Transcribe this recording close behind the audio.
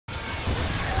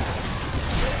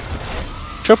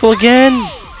Triple again!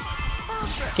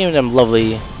 Give me them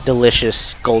lovely,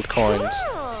 delicious gold coins.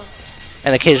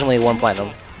 And occasionally one platinum.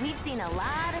 We've seen a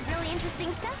lot of really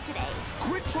interesting stuff today.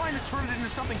 Quit trying to turn it into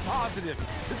something positive.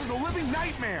 This is a living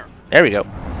nightmare. There we go.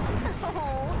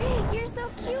 Oh, you're so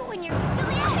cute when you're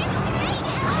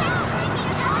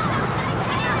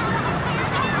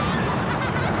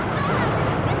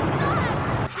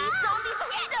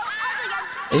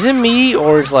Is it me,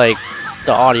 or is like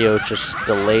the audio just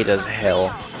delayed as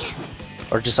hell?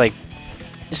 Or just like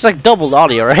it's like doubled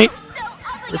audio, right?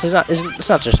 This is not it's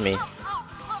not just me.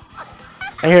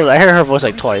 I hear her voice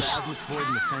like twice.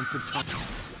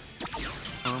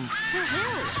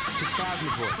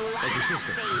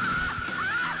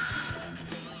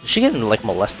 Is she getting like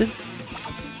molested?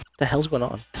 What the hell's going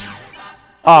on?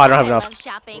 Oh, I don't have enough.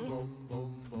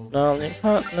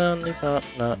 Lollipop, lollipop,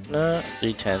 no,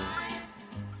 310.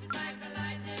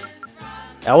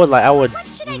 I would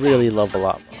really love a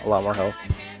lot more health.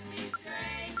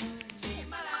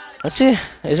 Let's see.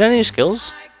 Is there any new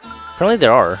skills? Apparently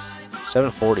there are.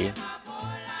 740.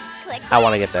 I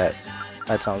want to get that.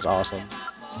 That sounds awesome.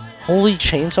 Holy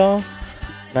chainsaw?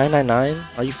 999?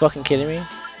 Are you fucking kidding me?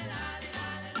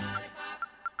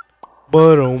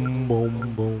 Boom,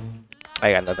 boom, boom.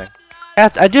 I got nothing.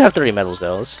 I do have 30 medals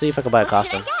though. Let's see if I can buy a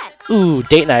costume. Ooh,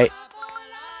 date night.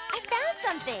 I found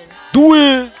something. Do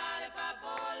it.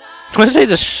 What does it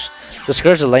say? The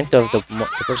skirt is the length of the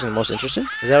person most interested?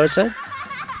 Is that what it said?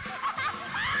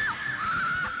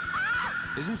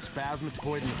 Isn't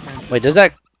spasmatoid an offensive? Wait, does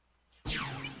that?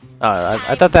 Oh,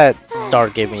 I thought that star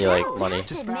gave me like money. We've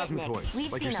seen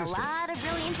a lot of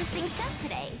really interesting stuff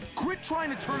today. Quit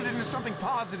trying to turn it into something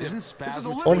positive. Isn't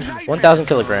spasmatoid 1,000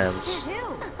 kilograms.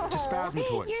 To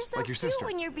spasmatoids, You're so like your sister.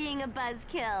 cute when you're being a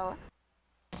buzzkill.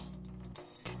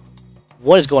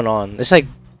 What is going on? It's like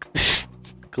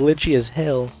glitchy as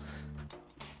hell.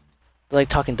 They're like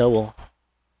talking double.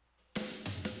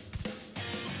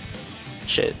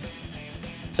 Shit.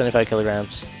 75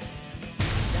 kilograms.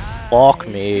 Fuck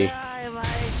me.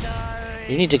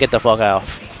 You need to get the fuck out.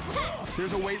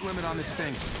 There's a weight limit on this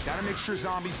thing. Gotta make sure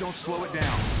zombies don't slow it down.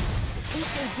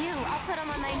 If they do, I'll put them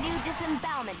on my new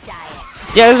disembowelment diet.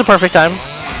 Yeah, this is a perfect time.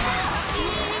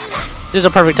 This is a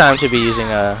perfect time to be using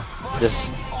this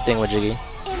thingamajiggy.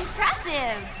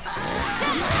 Impressive.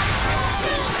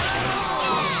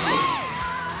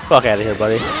 Fuck out of here,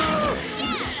 buddy.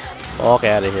 Fuck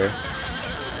out of here.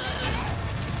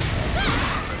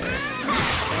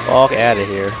 Fuck out of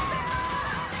here.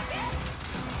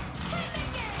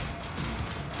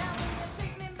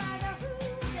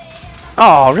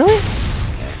 Oh, really?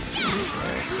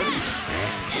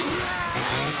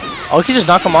 Oh, we can just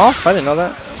knock him off? I didn't know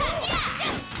that.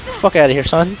 Fuck out of here,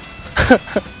 son.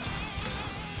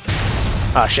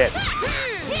 Ah, shit.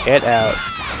 Get out.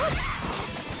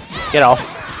 Get off.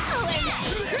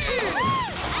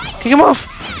 Kick him off.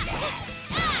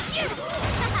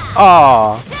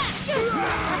 Oh.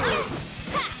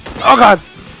 Oh god!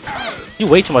 You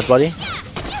weigh too much, buddy.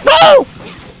 No!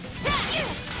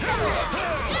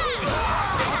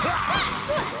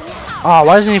 Oh,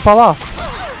 why doesn't he fall off?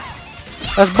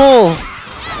 That's bull!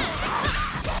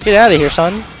 Get out of here,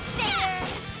 son.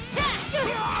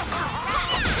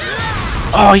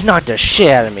 Oh, he knocked the shit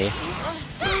out of me.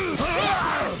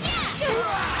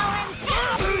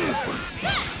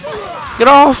 Get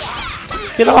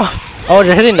off! Get off! Oh,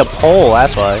 they're hitting the pole,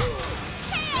 that's why.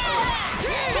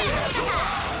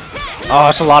 Oh,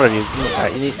 that's a lot of you.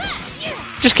 Alright, you need...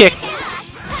 Just kick.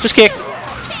 Just kick.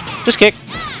 Just kick.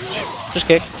 Just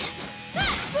kick.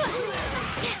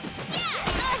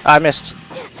 I missed.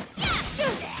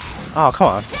 Oh, come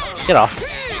on. Get off.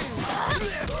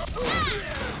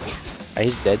 Oh,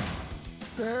 he's dead.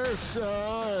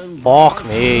 Balk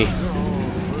me.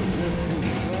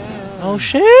 Oh,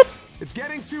 shit. It's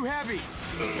getting too heavy.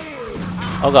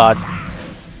 Oh, God.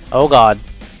 Oh, God.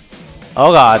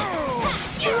 Oh, God.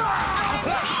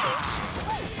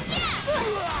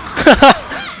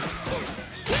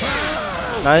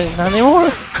 not anymore.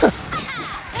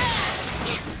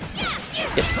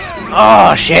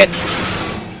 Oh shit!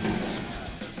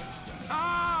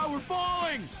 Ah, we're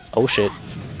falling. Oh shit!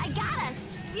 I got us.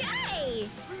 Yay!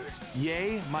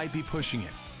 Yay might be pushing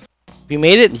it. We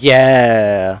made it?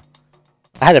 Yeah.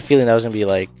 I had a feeling that was gonna be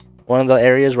like one of the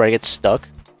areas where I get stuck.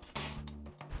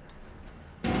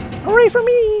 Hooray for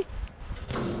me!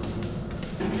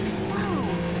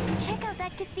 Whoa! Check out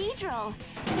that cathedral.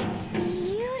 It's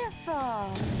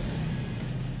beautiful.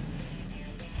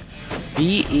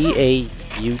 Beautiful.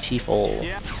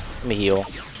 Yeah. Let me heal.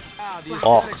 Wow, the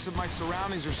Oh. aesthetics of my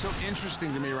surroundings are so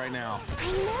interesting to me right now.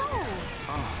 I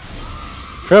know.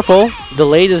 Triple.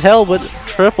 Delayed as hell, but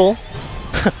triple.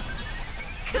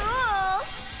 Cool!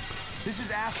 This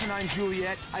is asinine,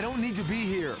 Juliet. I don't need to be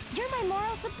here. You're my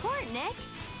moral support, Nick.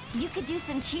 You could do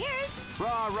some cheers.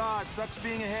 Rah, rah, it sucks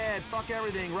being ahead. Fuck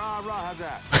everything. Rah, rah, how's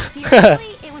that?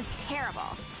 Seriously, it was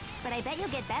terrible. But I bet you'll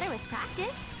get better with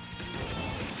practice.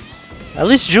 At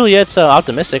least Juliet's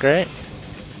optimistic, right?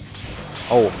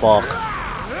 Oh, fuck.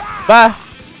 Bye!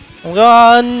 I'm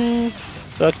gone!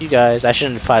 Fuck you guys. I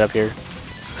shouldn't fight up here.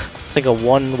 It's like a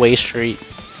one-way street.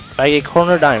 If I get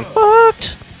cornered, I'm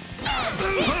fucked!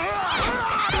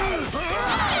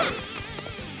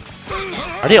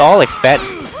 Are they all like fat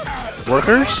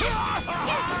workers?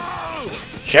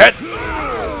 Shit!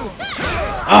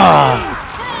 Ah!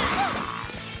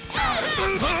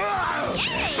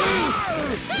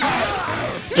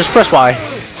 Just press Y.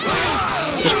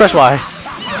 Just press Y.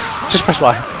 Just press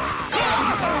Y.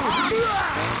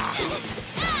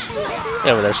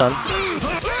 Get over there, son.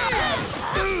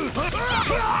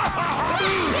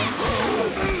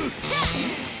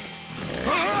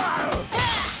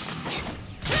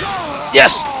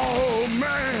 Yes!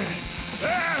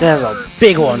 That's a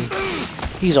big one.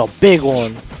 He's a big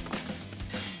one.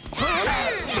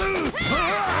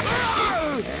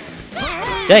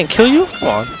 Did I kill you? Come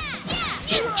on.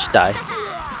 Just die.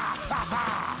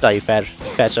 Die, you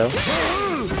fatso.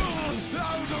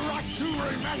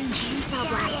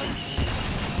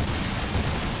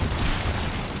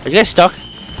 Are you guys stuck?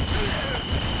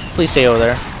 Please stay over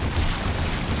there.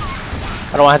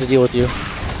 I don't want to have to deal with you.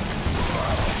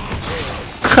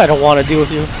 I don't want to deal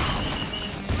with you.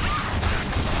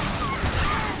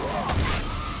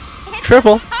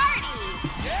 Triple.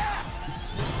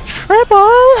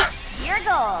 Triple. You're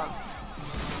gold.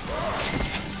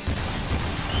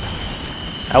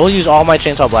 I will use all my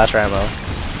chainsaw blaster ammo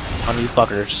on you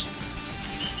fuckers.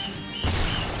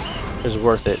 It's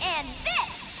worth it. And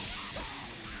this.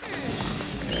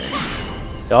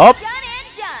 Yup. Done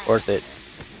and done. Worth it.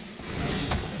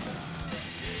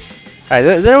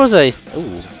 Alright, there was a...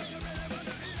 Ooh.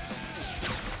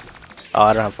 Oh,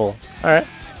 I don't have full. Alright.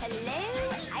 Hello,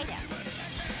 item.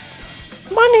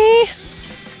 Money!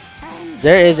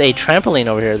 There is a trampoline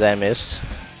over here that I missed.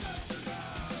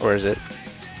 Where is it?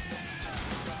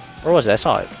 Where was it? I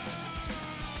saw it.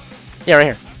 Yeah, right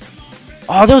here.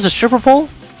 Oh, there was a stripper pole?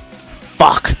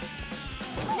 Fuck.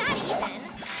 Not even.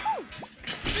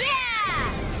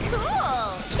 Yeah!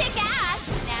 Cool! Kick ass!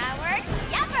 Now we're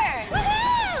yupper!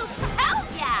 Woohoo! Hell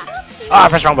yeah! Ah, I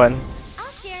pressed the wrong button. I'll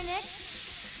share, Nick.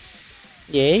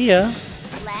 Yeah.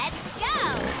 Let's go!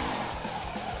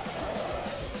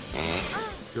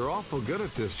 You're awful good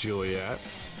at this, Juliet.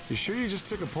 You sure you just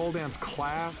took a pole dance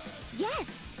class? Yes!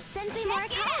 Sensei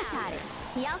Marikami taught it.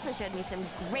 He also showed me some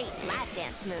great lap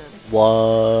dance moves.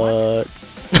 What?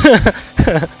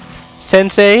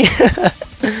 Sensei?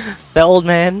 That old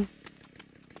man?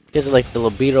 He has like the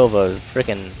libido of a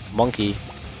freaking monkey.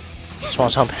 Just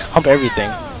wants to hump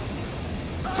everything.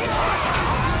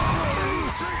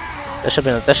 That should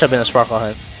have been a sparkle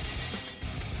hunt.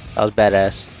 That was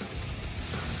badass.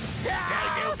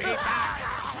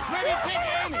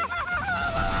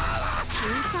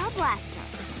 Chainsaw Blaster.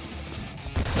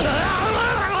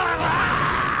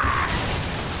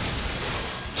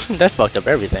 That fucked up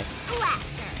everything.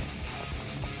 Blaster.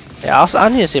 Yeah, I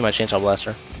need to see my chainsaw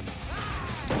blaster.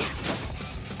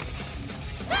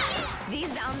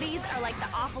 These zombies are like the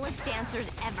awfulest dancers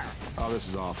ever. Oh, this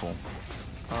is awful.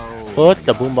 Oh. Put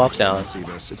the boombox down. See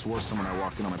this? It's worse than when I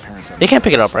walked in on my parents' house. They can't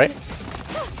pick it up, right?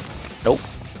 Nope.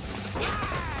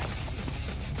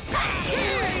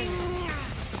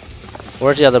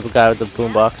 Where's the other guy with the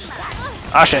boombox?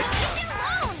 Ah, shit.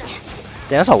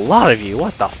 Damn, that's a lot of you.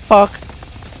 What the fuck?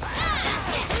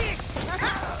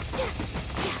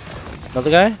 Another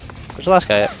guy? Where's the last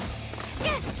guy at?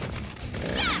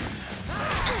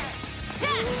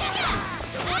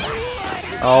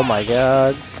 Oh my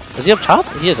god. Is he up top?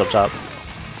 He is up top.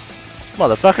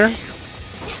 Motherfucker.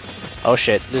 Oh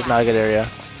shit, this is not a good area.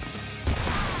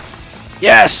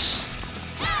 Yes!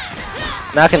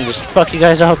 Now I can just fuck you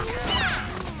guys up.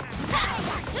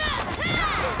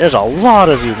 There's a lot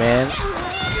of you, man.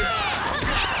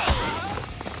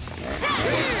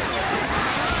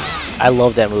 I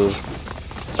love that move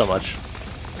so much.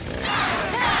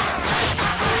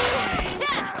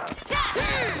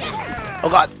 Oh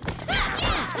god.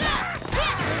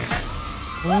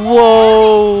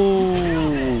 Whoa!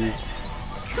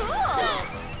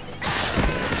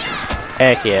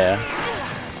 Heck yeah.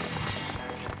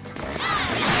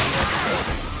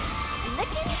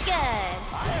 Looking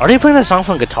good. Are they playing that song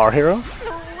from Guitar Hero?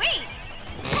 Sweet.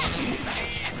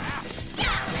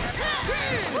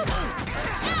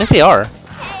 I think they are.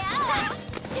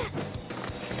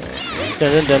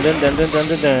 Dun, dun, dun, dun, dun, dun,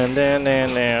 dun, dun, dun, dun,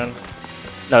 dun.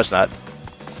 No, it's not.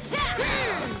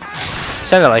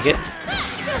 Sounded like it.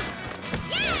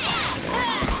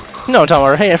 No,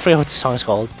 Tom, hey, I forget what the song's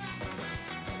called.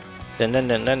 Dun dun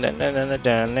dun dun dun dun dun dun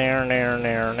dun dun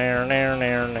dun dun dun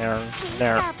dun dun.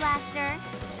 Chainsaw Blaster.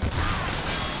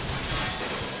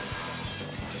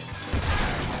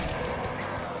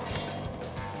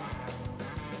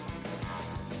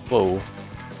 Whoa.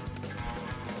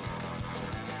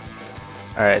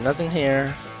 Alright, nothing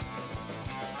here.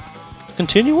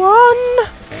 Continue on!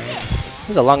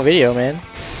 This is a long video, man.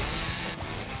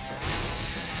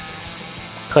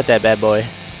 Cut that bad boy.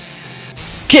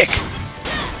 Kick!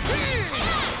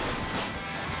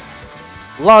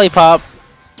 Lollipop!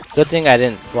 Good thing I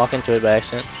didn't walk into it by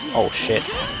accident. Oh shit.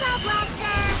 Chainsaw Blaster.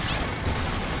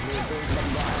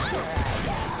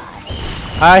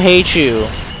 I hate you.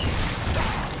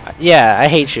 Yeah, I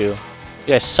hate you. You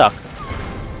guys suck.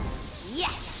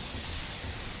 Yes.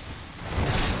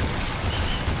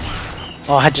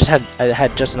 Oh, I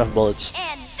had just enough bullets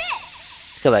And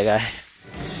this. to kill that guy.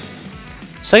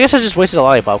 So I guess I just wasted a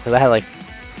lollipop because I had like,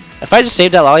 if I just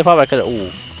saved that lollipop, I could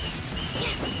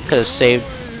have saved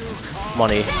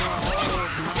money.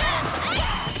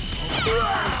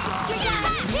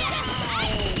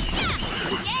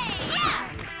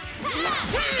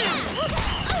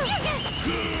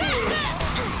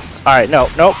 All right, no,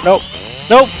 nope, nope,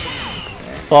 nope.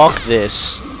 Fuck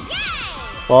this.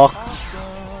 Fuck.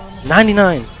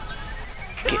 99.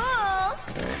 Cool.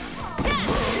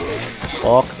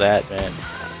 Fuck that, man.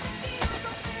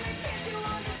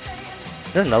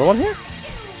 Is there another one here?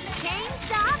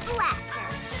 Chainsaw Blaster.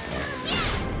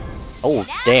 Oh,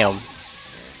 damn.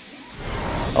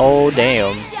 Oh,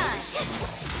 damn. Done.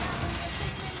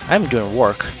 I'm doing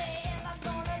work.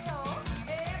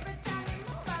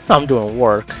 I'm doing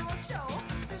work.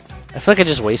 I feel like I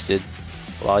just wasted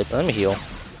a lollipop. Let me heal.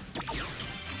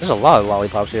 There's a lot of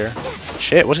lollipops here.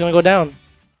 Shit, what's gonna go down?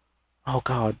 Oh,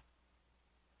 God.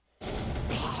 The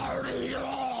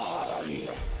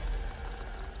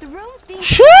room's being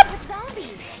Shit! filled with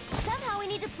zombies. Somehow we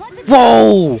need to plug the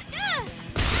Whoa!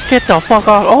 Get the fuck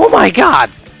off. Oh, my God!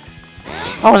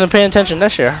 I wasn't paying attention.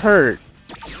 That shit hurt.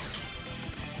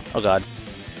 Oh, God.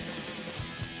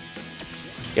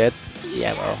 Get the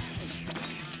ammo.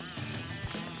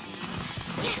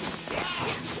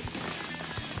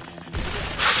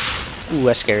 Ooh,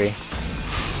 that's scary.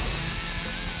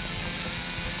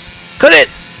 Cut it!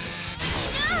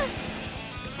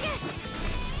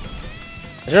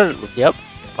 Is there, yep.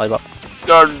 Lollipop.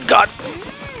 Oh, God.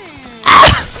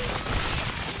 Ah!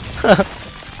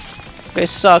 You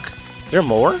guys suck. Is there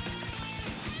more?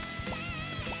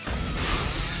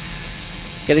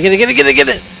 Get it, get it, get it, get it, get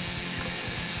it!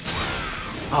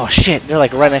 Oh shit, they're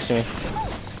like right next to me.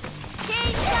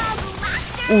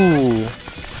 Ooh.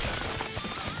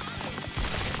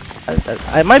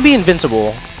 I might be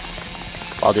invincible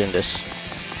while doing this.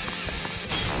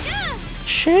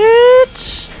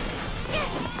 Shit!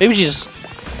 Maybe she's.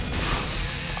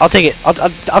 I'll take it.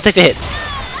 I'll take the hit.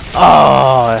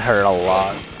 Oh, it hurt a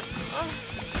lot.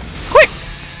 Quick!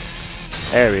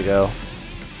 There we go.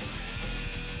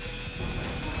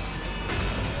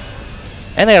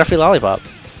 And I got a free lollipop.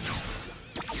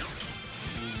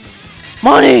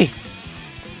 Money!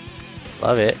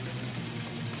 Love it.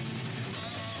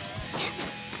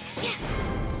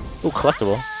 Ooh,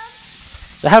 collectible.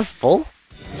 Do I have full?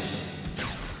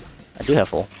 I do have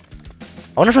full.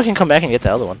 I wonder if I can come back and get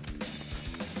the other one.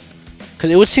 Because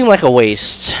it would seem like a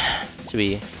waste to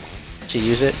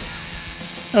use it.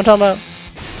 You know what I'm talking about?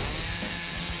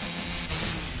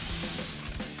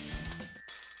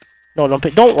 No,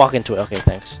 don't walk into it. Okay,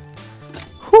 thanks.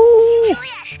 Whoo!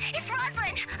 Juliet, it's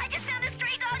Roslyn. I just found a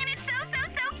stray dog and it's so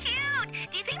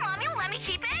cute. Do you think Mommy will let me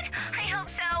keep it? I hope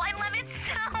so. I love it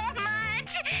so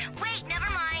much. Wait, never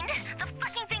mind. The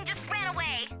fucking thing just ran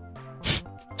away.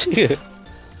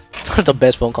 That's the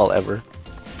best phone call ever.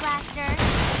 Blaster.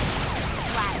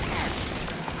 Blaster.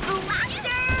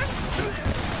 Blaster.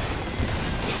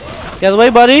 Get out of the way,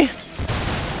 buddy.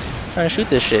 Trying to shoot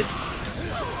this shit.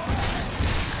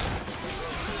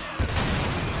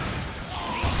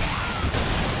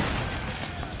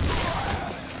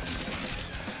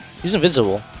 He's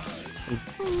invincible.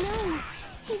 Oh no,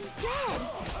 he's dead.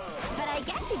 But I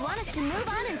guess he'd want us to move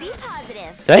on and be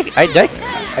positive.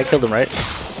 I killed him, right?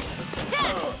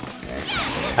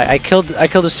 I killed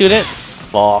the student.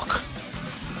 Fuck.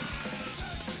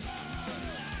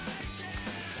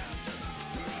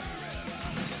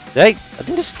 I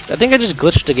think I just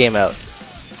glitched the game out.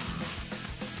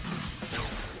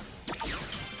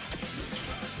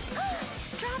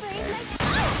 Strawberries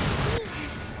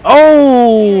like Oh!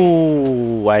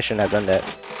 Oh, I shouldn't have done that.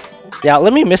 Yeah,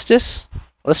 let me miss this.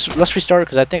 Let's restart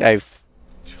because I think I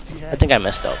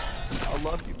messed up. I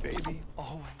love you, baby.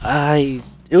 Always.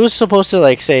 It was supposed to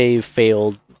like say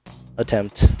failed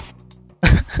attempt.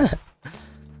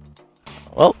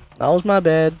 Well, that was my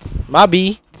bad. My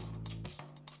B.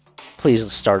 Please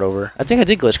let's start over. I think I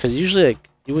did glitch because usually like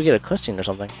you would get a cutscene or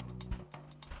something.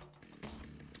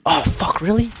 Oh fuck!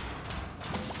 Really?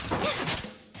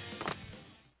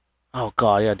 Oh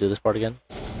god, I gotta do this part again.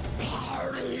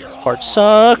 Part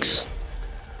sucks.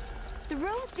 The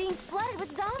room's being flooded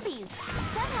with zombies.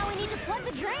 Somehow we need to flood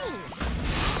the drain.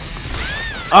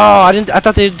 Oh, I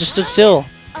thought they just stood still.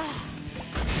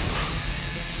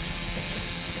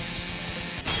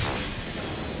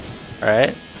 All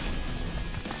right.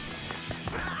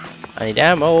 I need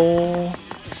ammo.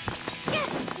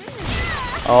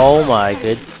 Oh my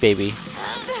good baby.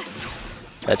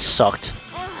 That sucked.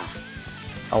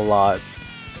 A lot.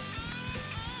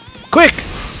 Quick!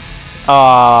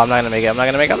 Oh, I'm not gonna make it. I'm not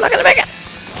gonna make it. I'm not gonna make it.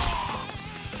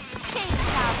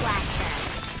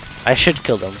 I should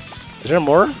kill them. Is there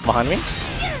more behind me?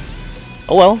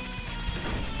 Oh well.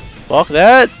 Fuck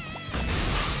that.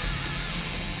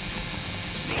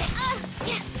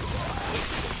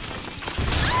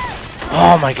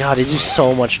 Oh my god, they do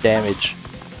so much damage.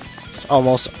 It's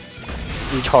almost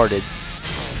retarded.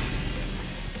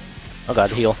 Oh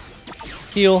god, heal.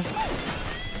 Heal.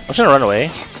 I'm just gonna run away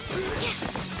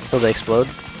until they explode.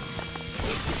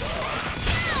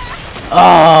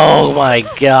 Oh my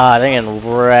god, I'm getting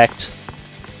wrecked.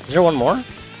 Is there one more?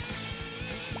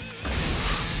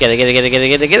 Get it, get it, get it, get it,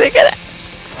 get it, get it, get it!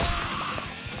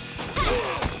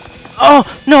 Oh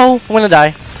no, I'm gonna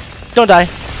die. Don't die.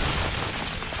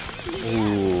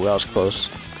 Ooh, that was close.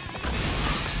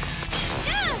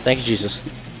 Thank you, Jesus.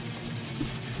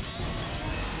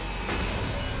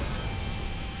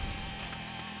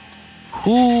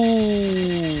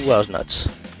 Ooh, that was nuts.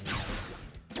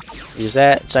 Use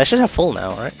that. So I should have full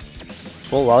now, right?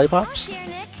 Full lollipops?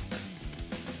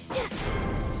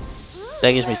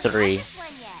 That gives me 3.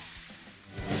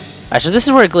 Actually, this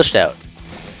is where it glitched out.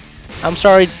 I'm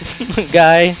sorry,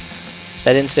 guy.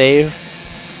 That didn't save.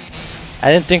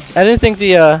 I didn't think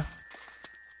the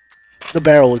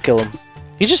barrel would kill him.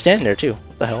 He's just standing there too.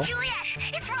 What the hell? Juliet,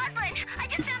 it's Rosalind. I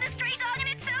just found a stray dog and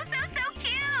it's so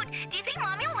cute. Do you think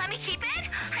Mommy will let me keep it?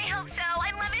 I hope so.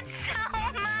 I love it so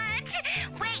much.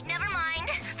 Wait, never mind.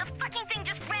 The fucking thing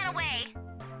just ran away.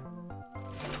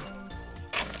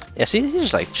 Yeah, see, he's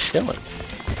just like chilling.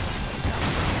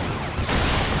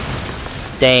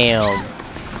 Damn.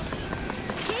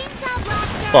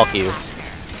 Fuck you.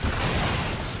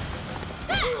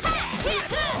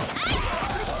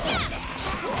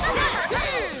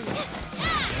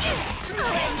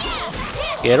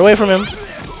 Get away from him.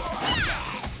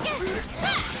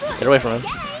 Get away from him.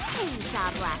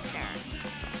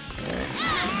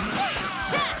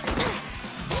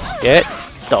 Get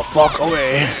the fuck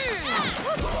away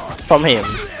from him.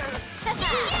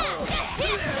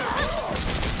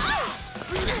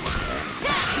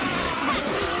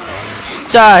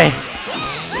 Die.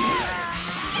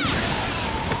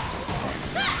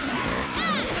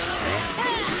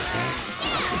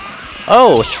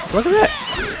 Oh, look at that.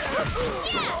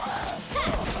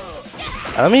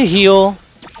 Let me heal,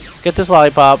 get this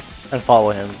lollipop, and follow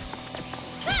him.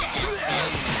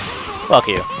 Fuck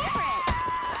you.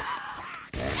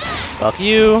 Fuck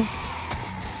you.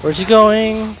 Where's he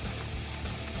going?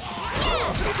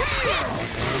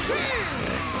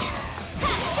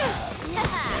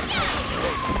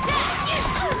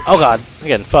 Oh god, I'm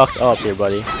getting fucked up here,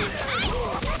 buddy.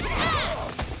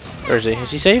 Where is he?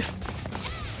 Is he safe?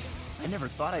 I never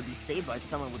thought I'd be saved by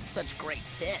someone with such great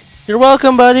tits. You're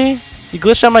welcome, buddy. You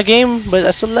glitched out my game, but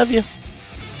I still love you.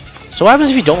 So what happens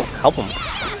if you don't help him?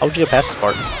 How would you get past this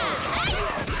part?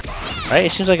 Right?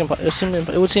 It seems like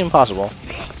it would seem impossible.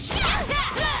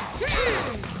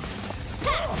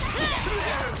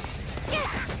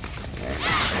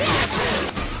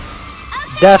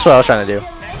 That's what I was trying to do.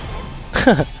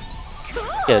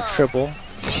 Get a triple.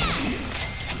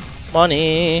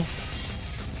 Money.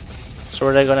 So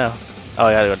where did I go now? Oh,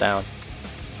 I gotta go down.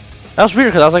 That was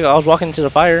weird because I was walking into the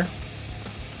fire.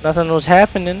 Nothing was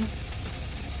happening.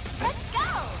 Let's go.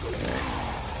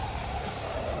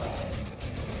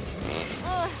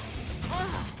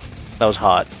 That was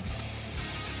hot.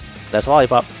 That's a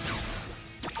lollipop.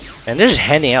 And they're just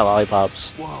handing out lollipops.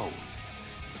 Whoa.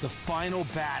 The final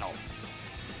battle.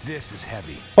 This is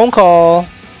heavy. Phone call.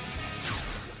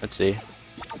 Let's see.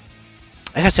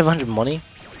 I got 700 money.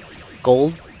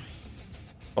 Gold.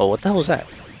 Oh, what the hell was that?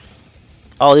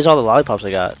 Oh, these are all the lollipops I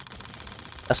got.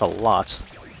 That's a lot.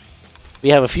 We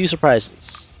have a few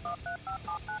surprises.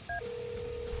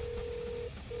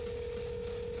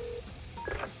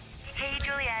 Hey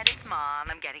Juliet, it's Mom.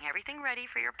 I'm getting everything ready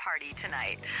for your party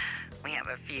tonight. We have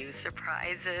a few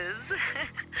surprises.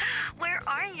 Where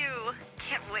are you?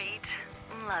 Can't wait.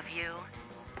 Love you.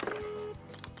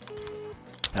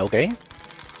 Okay.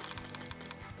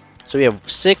 So we have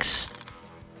 6,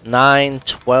 9,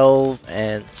 12,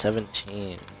 and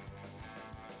 17.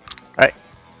 Alright.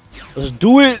 Let's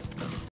do it!